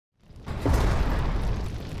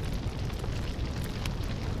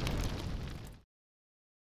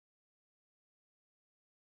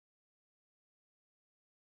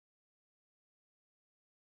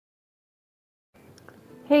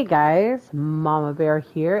Hey guys, Mama Bear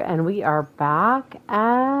here, and we are back,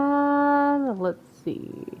 and let's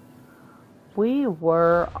see. We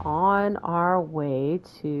were on our way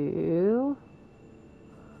to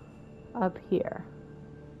up here.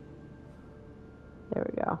 There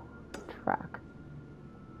we go. Track.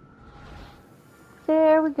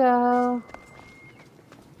 There we go.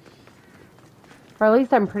 Or at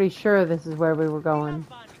least I'm pretty sure this is where we were going.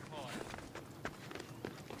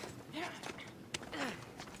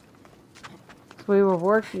 So we were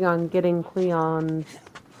working on getting Kleon's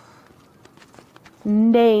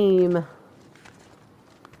name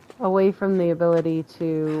away from the ability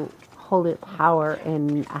to hold its power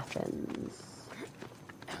in Athens.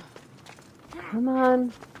 Come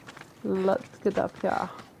on, let's get up here.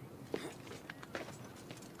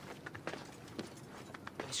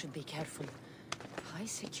 I should be careful. High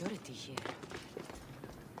security here.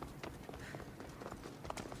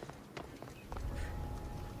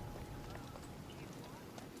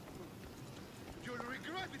 You'll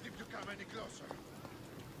regret it if you come any closer.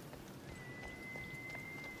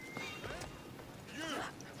 You,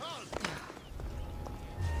 halt!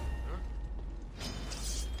 Huh?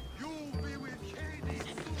 You'll be with Hades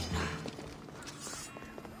soon.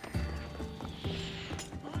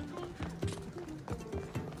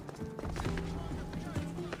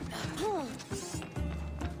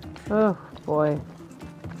 Oh boy.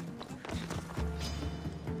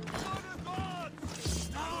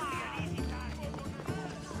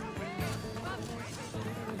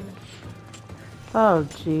 Oh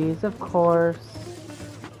jeez, of course.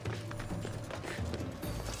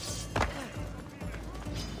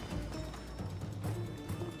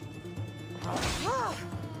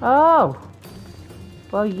 Oh!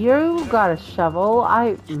 Well, you got a shovel.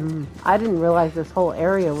 I didn't realize this whole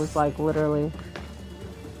area was like literally.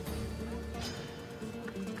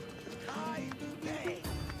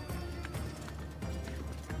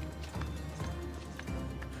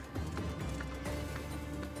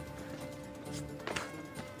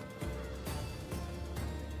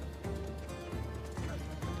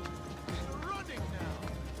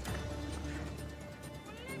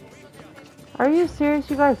 Are you serious?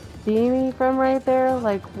 You guys see me from right there?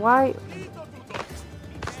 Like, why?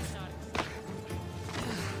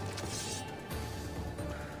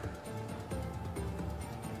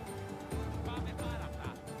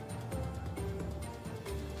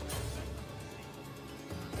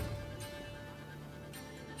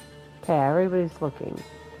 Okay, everybody's looking.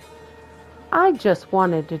 I just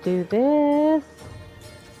wanted to do this.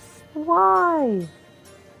 Why?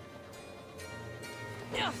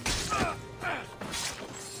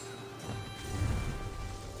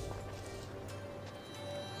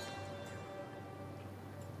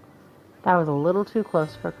 That was a little too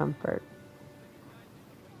close for comfort.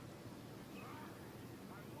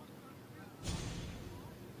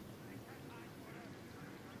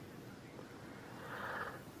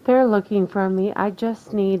 They're looking for me. I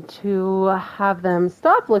just need to have them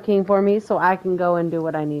stop looking for me so I can go and do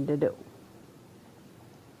what I need to do.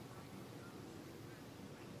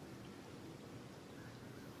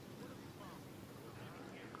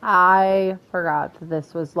 I forgot that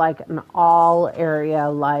this was like an all area,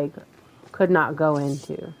 like, could not go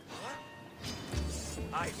into.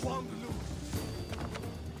 I won't lose.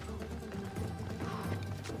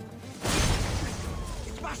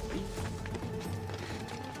 It must be.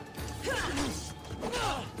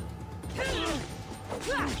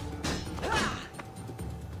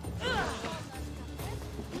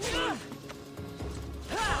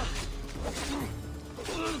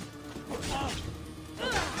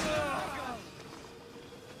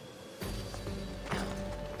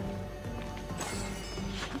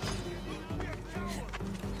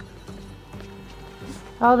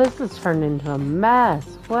 Oh, this has turned into a mess.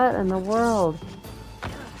 What in the world?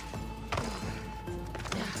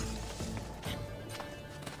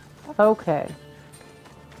 Okay.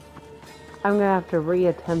 I'm gonna have to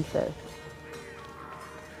reattempt this.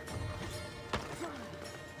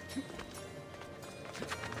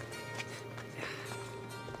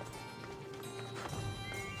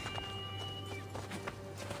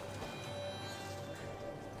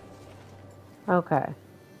 Okay.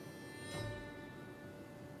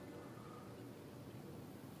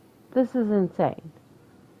 This is insane.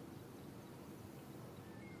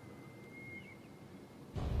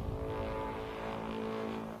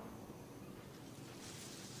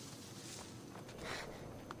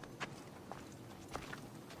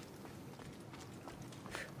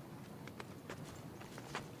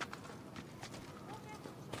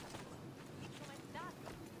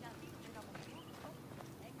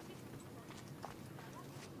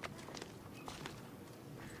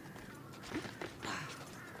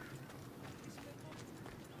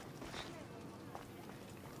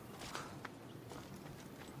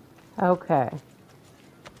 Okay.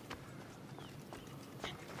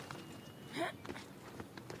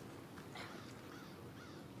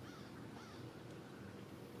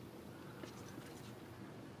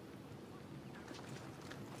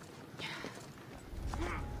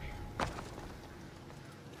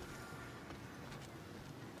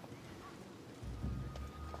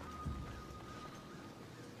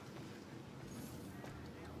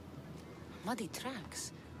 Muddy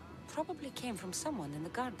tracks. Probably came from someone in the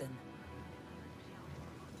garden.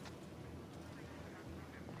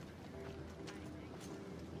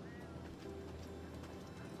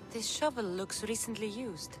 This shovel looks recently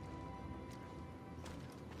used.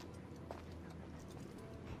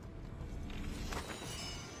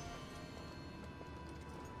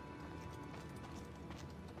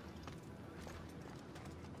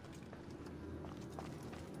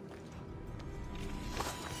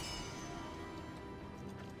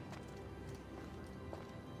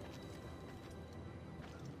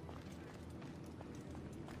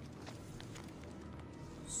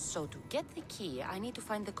 So to get the key, I need to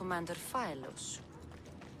find the commander Phylos.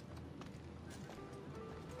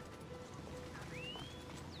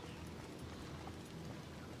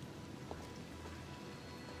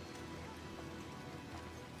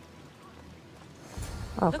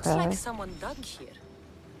 Looks like Okay. someone dug here.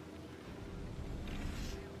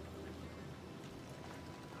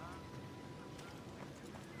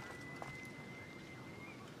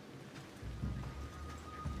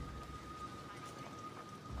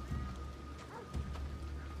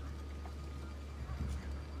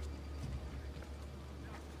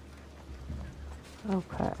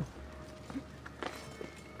 Okay.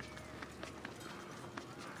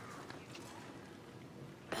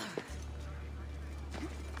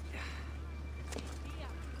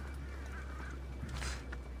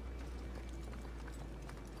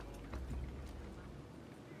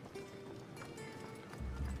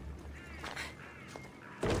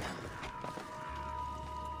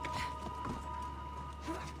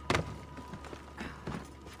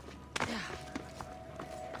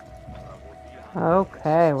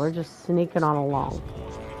 Okay, we're just sneaking on along.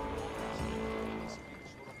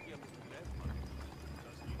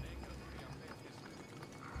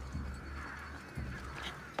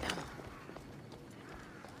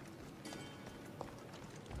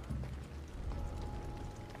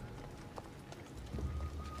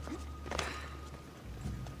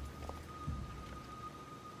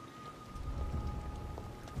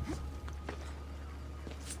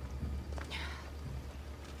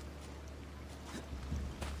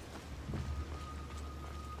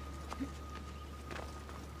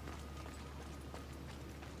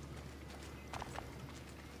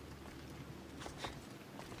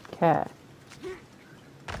 Okay.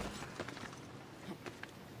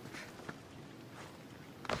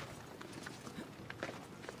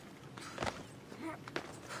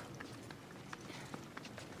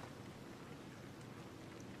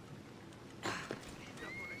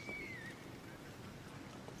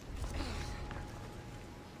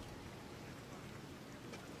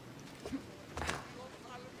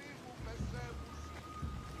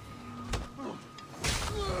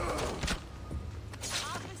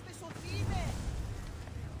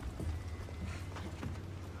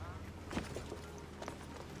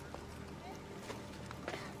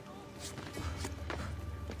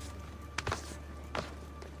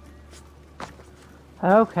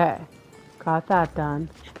 Okay. Got that done.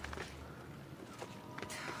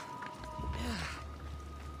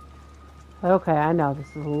 Okay, I know this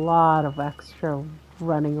is a lot of extra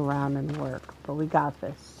running around and work, but we got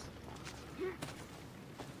this.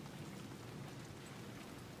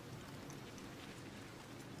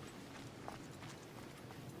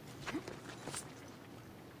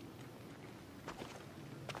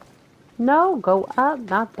 No, go up,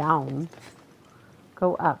 not down.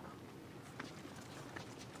 Go up.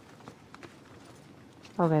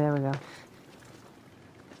 Okay, there we go.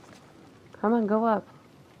 Come on, go up.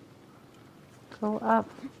 Go up.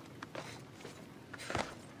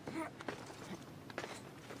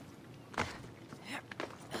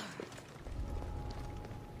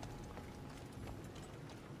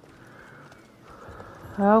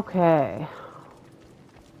 Okay.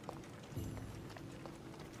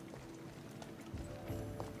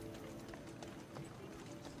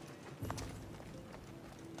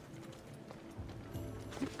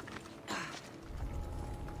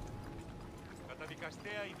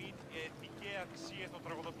 Καταδικαστέα ημίν ετικαία αξίε των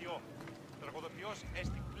τραγωδοποιών. Τραγωδοποιός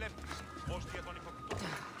έστει κλέπτης, ως δια των υποπτών.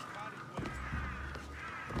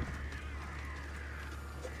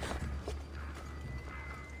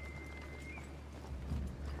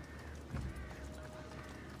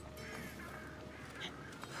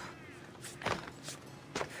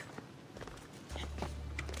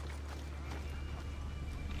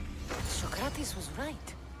 Socrates was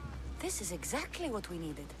right. This is exactly what we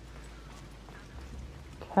needed.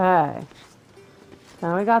 Okay.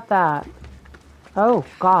 Now we got that. Oh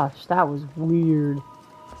gosh, that was weird.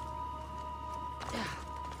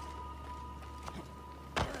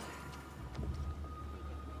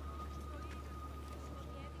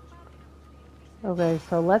 Okay,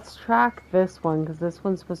 so let's track this one, because this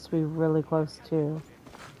one's supposed to be really close too.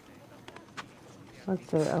 Let's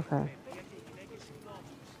see, okay.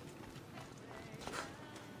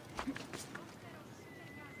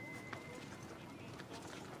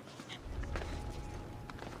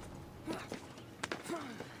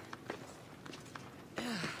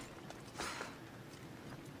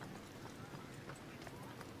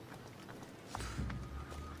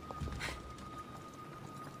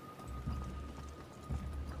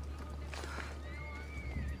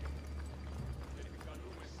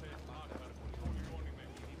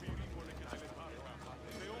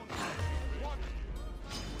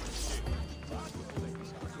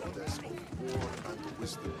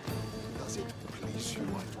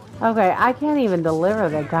 Okay, I can't even deliver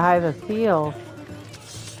the guy the seal.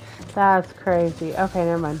 That's crazy. Okay,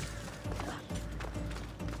 never mind.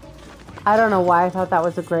 I don't know why I thought that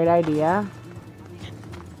was a great idea.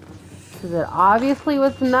 Because it obviously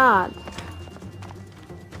was not.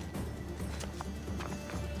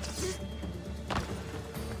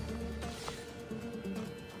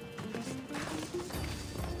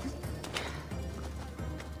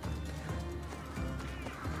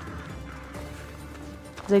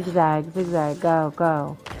 Zigzag, zigzag, go,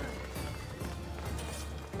 go.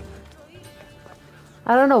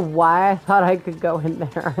 I don't know why I thought I could go in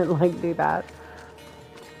there and like do that.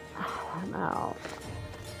 I don't know.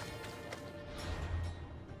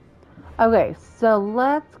 Okay, so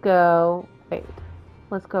let's go. Wait,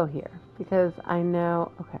 let's go here because I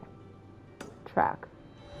know. Okay, track.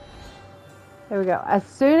 There we go. As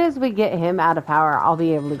soon as we get him out of power, I'll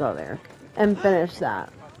be able to go there and finish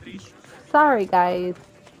that. Sorry, guys.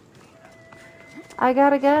 I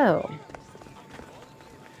gotta go.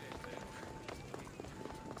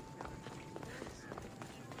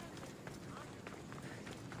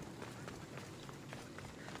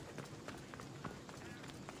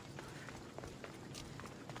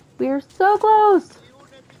 We're so close.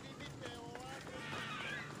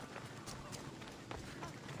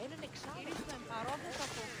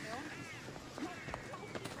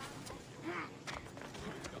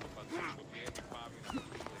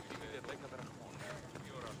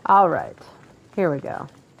 All right, here we go.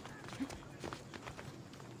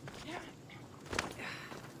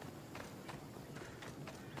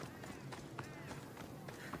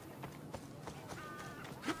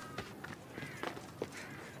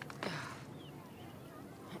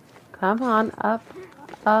 Come on, up,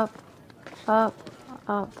 up, up,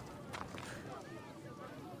 up.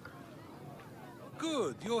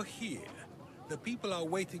 Good, you're here. The people are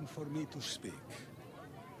waiting for me to speak.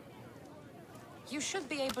 You should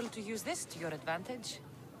be able to use this to your advantage.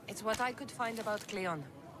 It's what I could find about Kleon.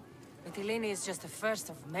 Mytilene is just the first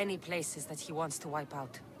of many places that he wants to wipe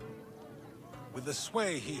out. With the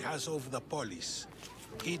sway he has over the police,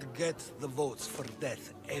 he'd get the votes for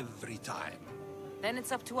death every time. Then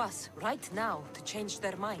it's up to us, right now, to change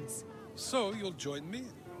their minds. So you'll join me?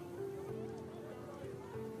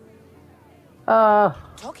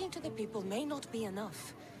 Talking to the people may not be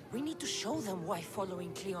enough. We need to show them why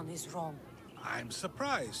following Kleon is wrong. I'm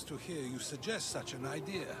surprised to hear you suggest such an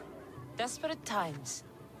idea. Desperate times.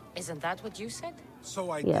 Isn't that what you said?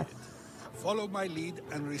 So I Yes. did. Follow my lead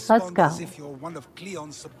and respond go. as if you're one of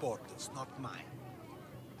Kleon's supporters, not mine.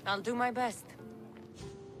 I'll do my best.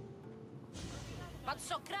 But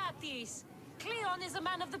Socrates! Kleon is a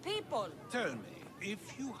man of the people! Tell me,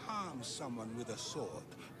 if you harm someone with a sword,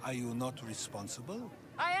 are you not responsible?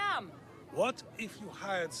 I am! What if you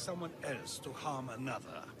hired someone else to harm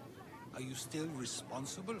another? Are you still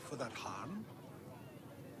responsible for that harm?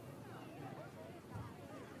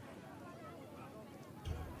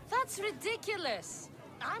 That's ridiculous!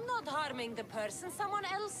 I'm not harming the person, someone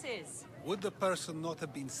else is. Would the person not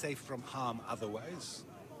have been safe from harm otherwise?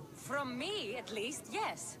 From me, at least,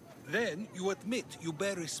 yes. Then you admit you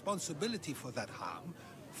bear responsibility for that harm,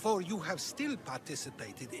 for you have still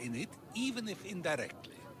participated in it, even if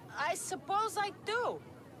indirectly. I suppose I do.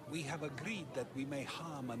 We have agreed that we may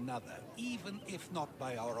harm another, even if not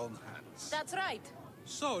by our own hands. That's right.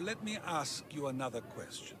 So let me ask you another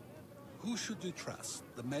question. Who should you trust,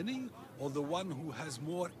 the many or the one who has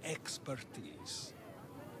more expertise?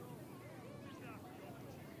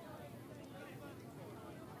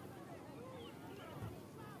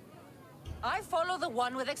 I follow the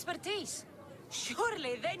one with expertise.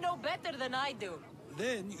 Surely they know better than I do.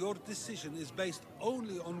 Then your decision is based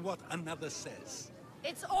only on what another says.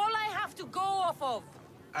 It's all I have to go off of.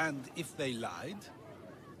 And if they lied?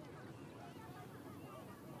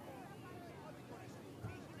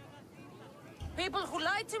 People who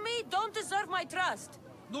lie to me don't deserve my trust.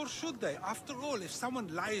 Nor should they. After all, if someone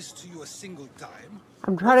lies to you a single time...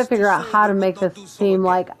 I'm trying to figure out how to make this seem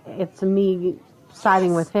like it's me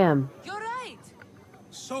siding with him. You're right.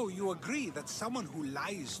 So you agree that someone who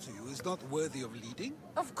lies to you is not worthy of leading?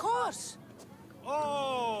 Of course.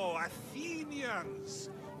 Oh, Athenians!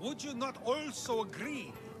 Would you not also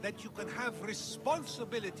agree that you can have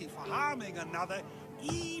responsibility for harming another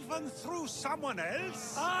even through someone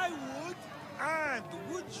else? I would! And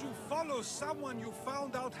would you follow someone you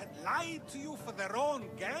found out had lied to you for their own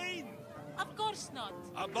gain? Of course not.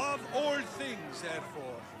 Above all things,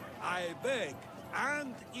 therefore, I beg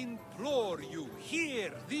and implore you,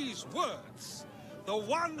 hear these words. The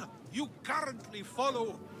one you currently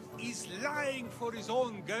follow is lying for his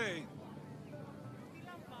own gain.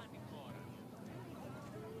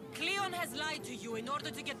 Kleon has lied to you in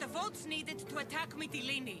order to get the votes needed to attack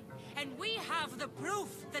Mytilene. And we have the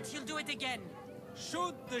proof that he'll do it again.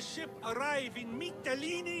 Should the ship arrive in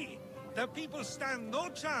Mytilene, the people stand no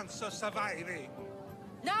chance of surviving.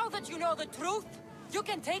 Now that you know the truth, you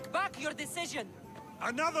can take back your decision.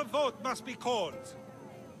 Another vote must be called.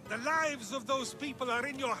 The lives of those people are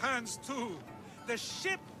in your hands too. The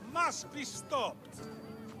ship must be stopped.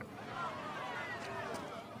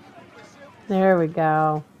 There we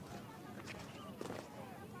go.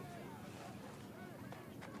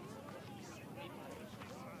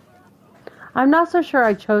 I'm not so sure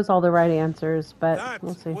I chose all the right answers, but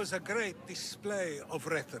we'll see. That was a great display of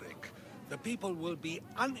rhetoric. The people will be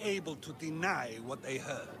unable to deny what they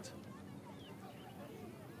heard.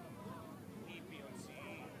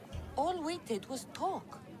 All we did was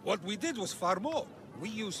talk. What we did was far more. We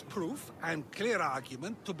used proof and clear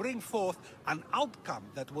argument to bring forth an outcome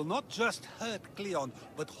that will not just hurt Kleon,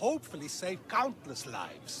 but hopefully save countless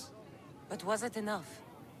lives. But was it enough?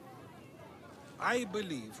 I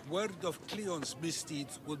believe word of Kleon's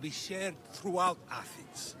misdeeds will be shared throughout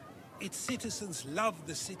Athens. Its citizens love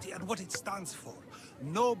the city and what it stands for.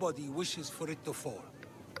 Nobody wishes for it to fall.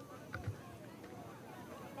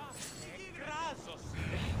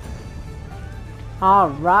 All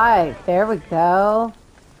right, there we go.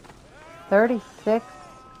 36.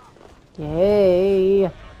 Yay.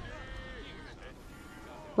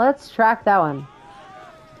 Let's track that one.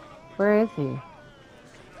 Where is he?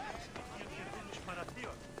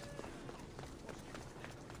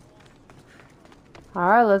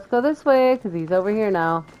 Alright, let's go this way, because he's over here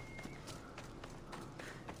now.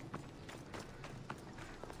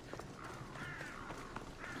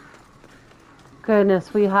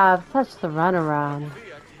 Goodness, we have such the runaround.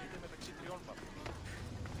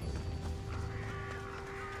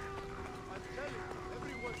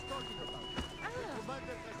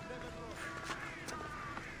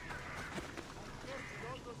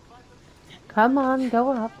 Come on,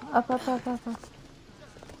 go up, up, up, up, up, up.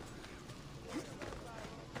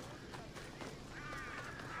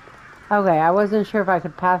 Okay, I wasn't sure if I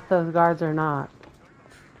could pass those guards or not.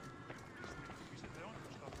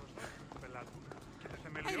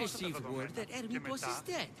 I received word that Hermipos is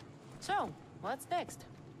dead. So, what's next?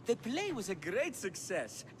 The play was a great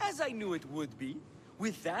success, as I knew it would be.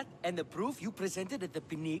 With that, and the proof you presented at the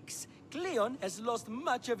Pnyx, Kleon has lost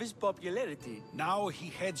much of his popularity. Now he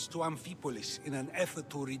heads to Amphipolis in an effort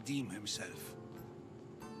to redeem himself.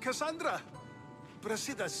 Cassandra!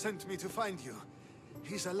 Brasidas sent me to find you.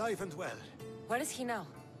 He's alive and well. Where is he now?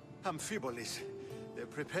 Amphipolis. They're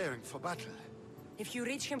preparing for battle. If you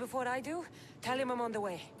reach him before I do, tell him I'm on the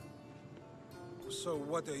way. So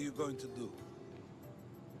what are you going to do?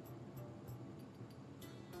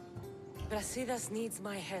 Brasidas needs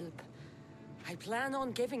my help. I plan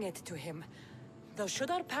on giving it to him. Though should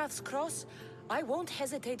our paths cross, I won't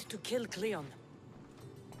hesitate to kill Kleon.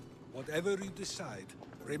 Whatever you decide,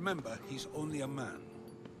 remember he's only a man.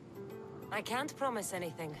 I can't promise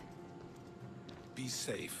anything. Be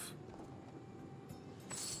safe.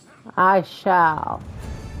 I shall.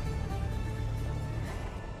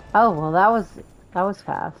 Oh, well, that was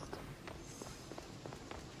fast.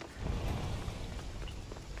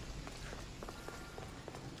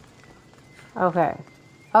 Okay.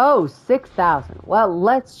 Oh, 6,000. Well,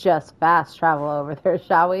 let's just fast travel over there,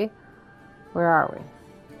 shall we? Where are we?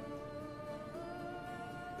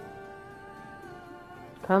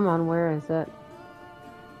 Come on, where is it?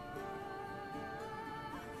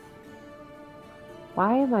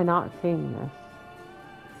 Why am I not seeing this?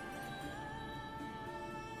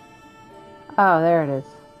 Oh, there it is.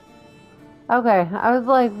 Okay, I was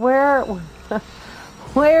like, where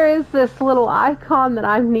where is this little icon that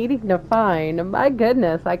I'm needing to find? My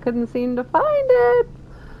goodness, I couldn't seem to find it.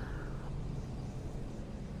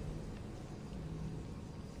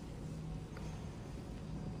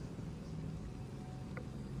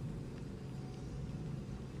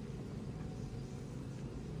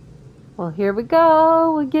 Well, here we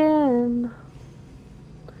go again.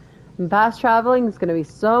 And fast traveling is going to be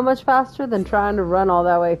so much faster than trying to run all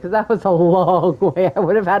that way, because that was a long way. I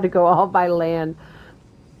would have had to go all by land.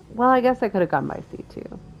 Well, I guess I could have gone by sea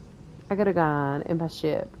too. I could have gone in my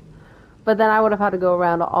ship. But then I would have had to go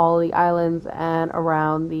around all the islands and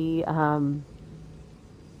around the,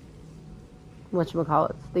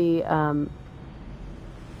 whatchamacallits, the,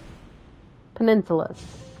 peninsulas.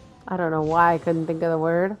 I don't know why I couldn't think of the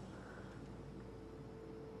word.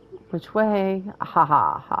 Which way? Ha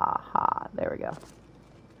ha ha ha. There we go.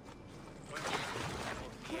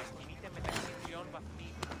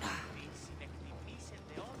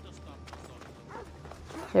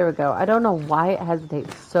 There we go. I don't know why it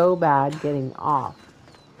hesitates so bad getting off.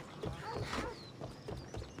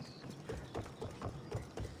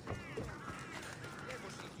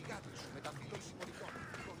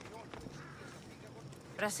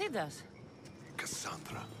 Brasidas.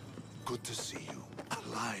 Cassandra, good to see you.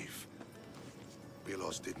 Alive.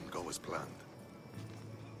 Pilos didn't go as planned.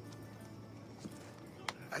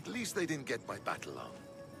 At least they didn't get my battle arm.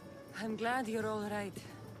 I'm glad you're all right.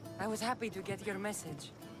 I was happy to get your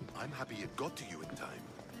message. I'm happy it got to you in time.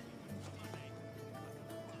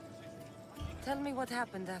 Tell me what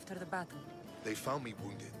happened after the battle. They found me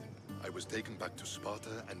wounded. I was taken back to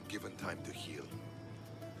Sparta and given time to heal.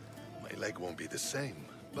 My leg won't be the same,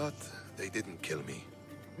 but they didn't kill me.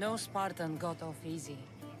 No Spartan got off easy.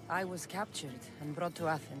 I was captured and brought to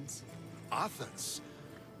Athens. Athens?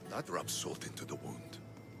 That rubs salt into the wound.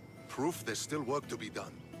 Proof there's still work to be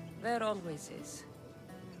done. There always is.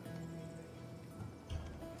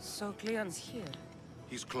 So Kleon's here.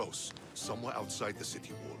 He's close, somewhere outside the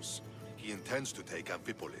city walls. He intends to take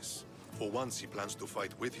Amphipolis. For once, he plans to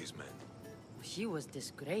fight with his men. He was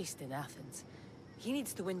disgraced in Athens. He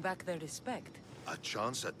needs to win back their respect. A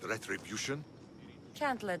chance at retribution?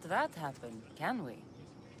 Can't let that happen, can we?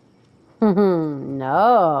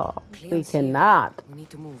 No, we Kleon's cannot. here. We need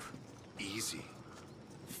to move. Easy.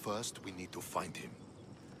 First, we need to find him.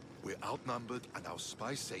 We're outnumbered, and our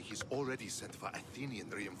spies say he's already sent for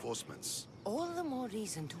Athenian reinforcements. All the more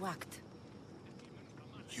reason to act.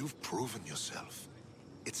 You've proven yourself.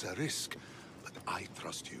 It's a risk, but I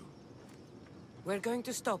trust you. We're going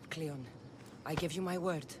to stop, Kleon. I give you my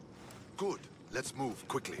word. Good. Let's move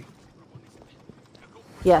quickly.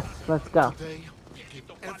 Yes, let's go. Today, we give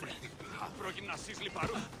everything we have.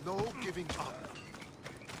 No giving up.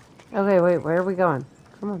 Okay, wait, where are we going?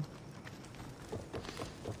 Come on.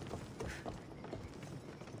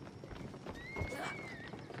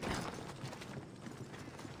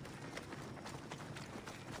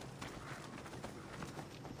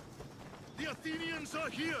 The Athenians are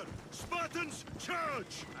here! Spartans,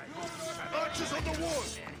 charge! Archers on the wall!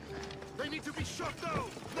 They need to be shot down!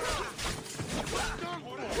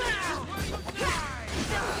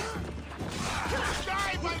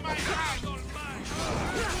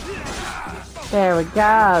 There we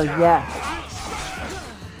go, yes.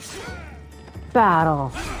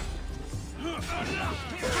 Battle.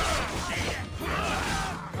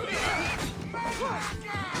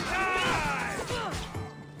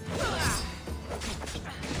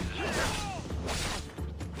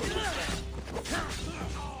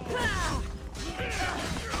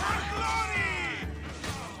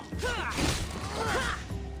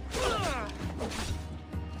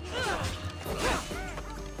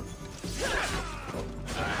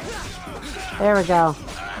 There we go.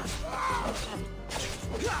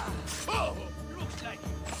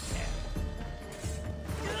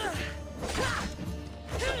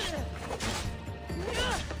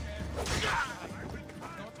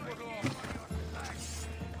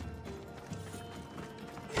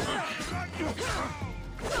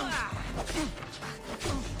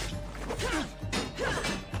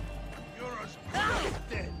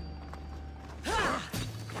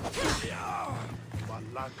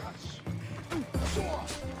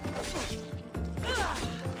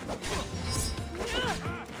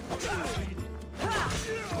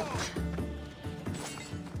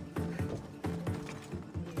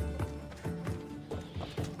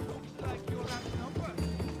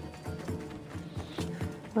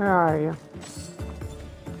 Where are you?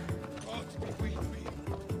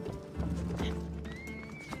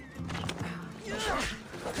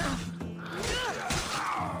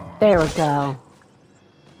 There we go.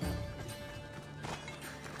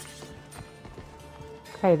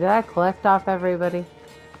 Okay, did I collect off everybody?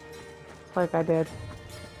 Looks like I did.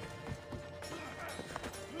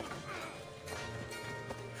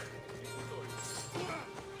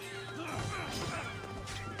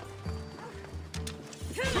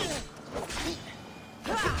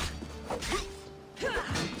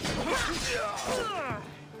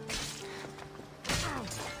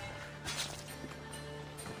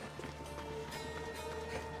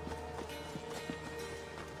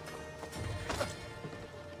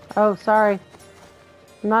 Oh, sorry.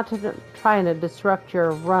 I'm not trying to disrupt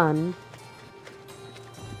your run.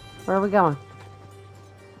 Where are we going?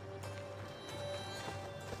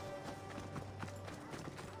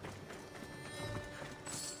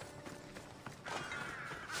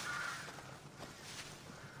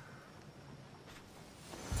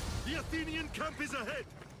 The Athenian camp is ahead!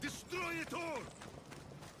 Destroy it all!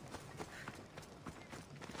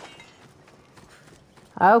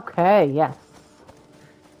 Okay, yes.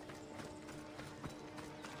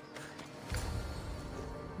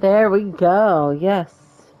 There we go, yes.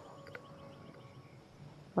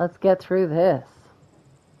 Let's get through this.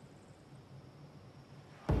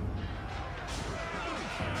 A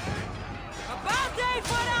bad day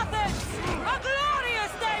for Athens! A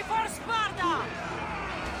glorious day for Sparta!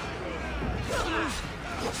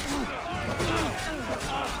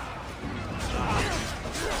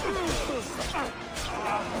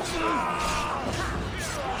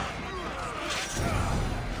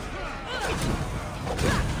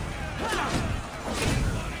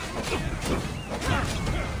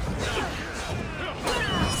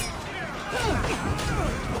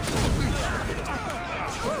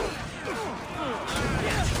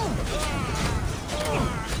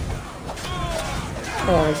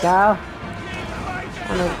 There we go.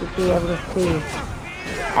 I want to be able to see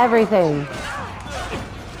everything.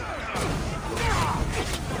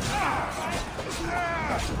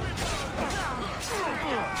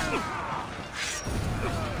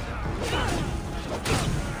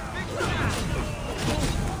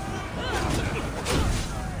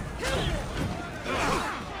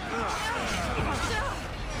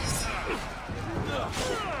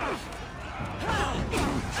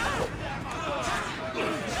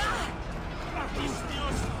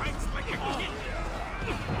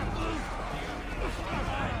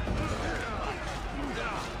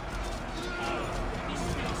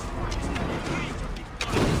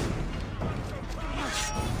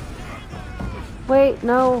 Wait,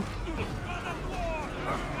 no.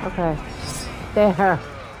 Okay. There.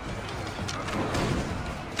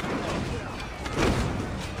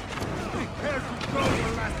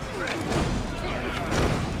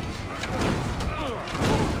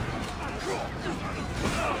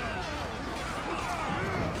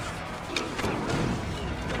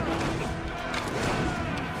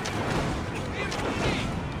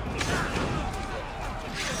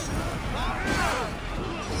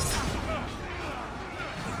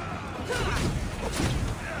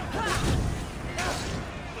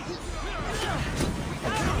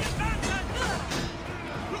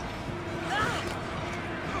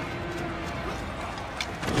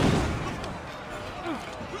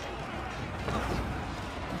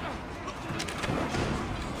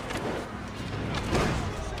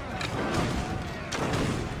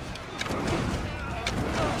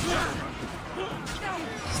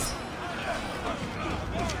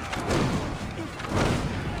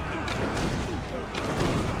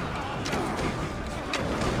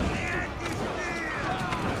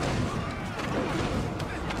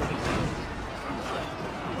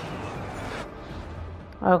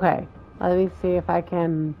 Okay, let me see if I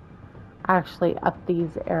can actually up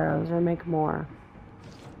these arrows or make more.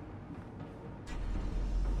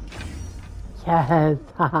 Yes,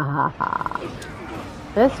 ha ha ha ha.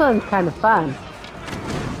 This one's kind of fun.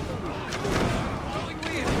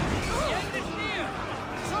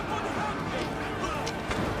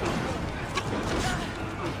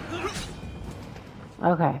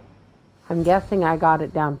 Okay, I'm guessing I got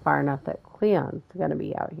it down far enough that Kleon's gonna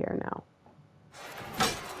be out here now.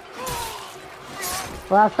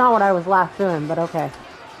 Well, that's not what I was last doing, but okay.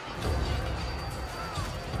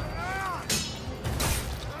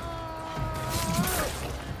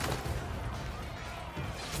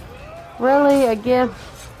 Really? Again?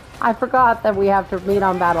 I forgot that we have to meet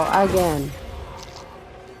on battle again.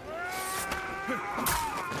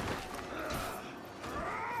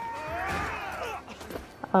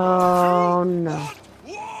 Oh no.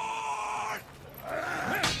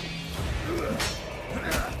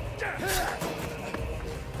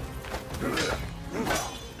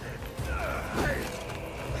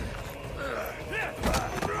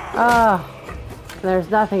 Oh, there's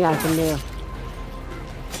nothing I can do.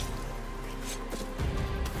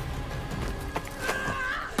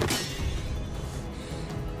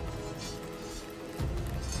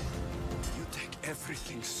 You take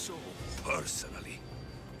everything so personally.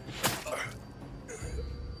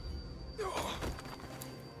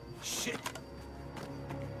 Shit.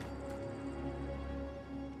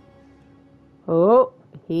 Oh,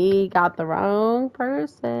 he got the wrong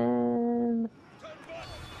person.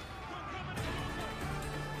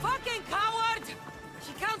 Fucking coward!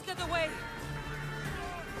 She can't get away!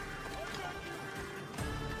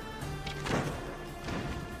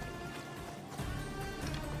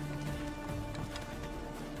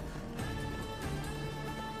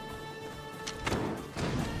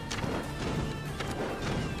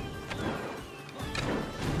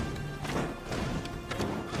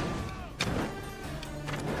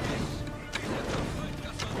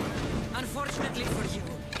 Unfortunately for you,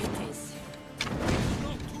 it is.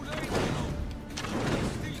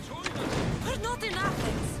 We're not in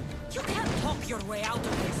Athens. You can't talk your way out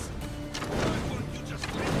of this.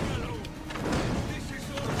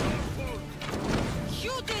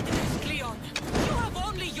 You did this, Kleon. You have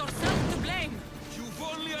only yourself to blame. You've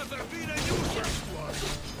only ever been a nuisance to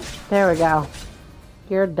us. There we go.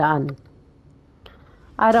 You're done.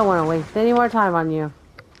 I don't want to waste any more time on you.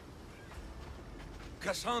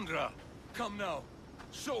 Cassandra, come now.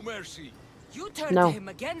 Show mercy. You turned No. him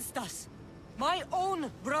against us. My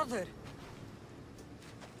own brother.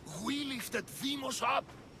 We lifted Demos up.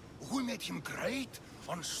 We made him great,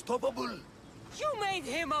 unstoppable. You made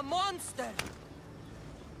him a monster.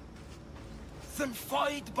 Then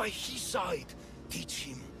fight by his side. Teach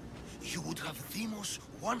him. You would have Demos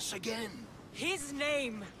once again. His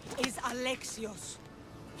name is Alexios.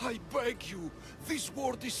 I beg you. This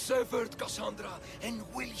world is severed, Cassandra, and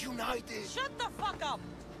we'll unite it. Shut the fuck up!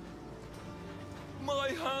 My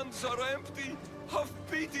hands are empty. Have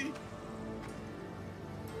pity.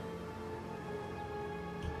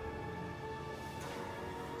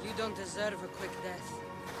 You don't deserve a quick death.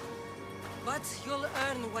 But you'll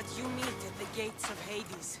earn what you meet at the gates of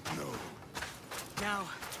Hades. No, Now,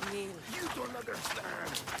 kneel. you don't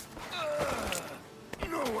understand.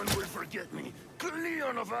 No one will forget me.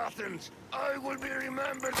 Kleon of Athens. I will be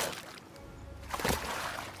remembered.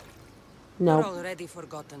 You're No. already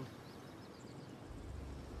forgotten.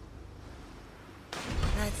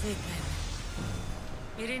 That's it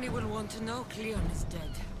then. Irene will want to know Kleon is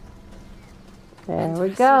dead. There And we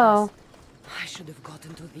Rhasidas. go. I should have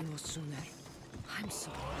gotten to Demos sooner. I'm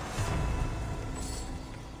sorry.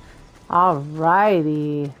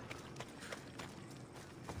 Alrighty.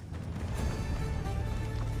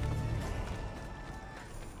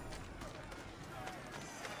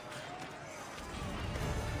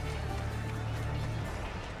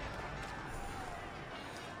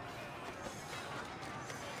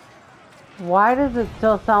 Why does it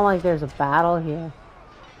still sound like there's a battle here?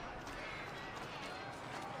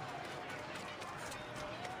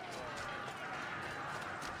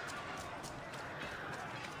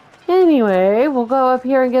 Anyway, we'll go up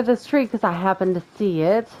here and get this tree because I happen to see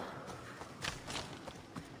it.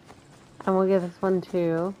 And we'll get this one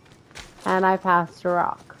too. And I passed a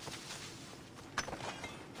rock.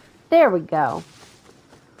 There we go.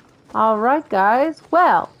 Alright guys,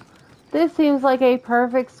 well, this seems like a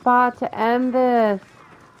perfect spot to end this.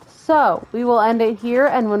 So, we will end it here,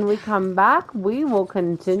 and when we come back, we will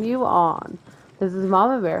continue on. This is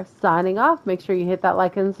Mama Bear signing off. Make sure you hit that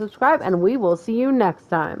like and subscribe, and we will see you next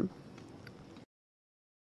time.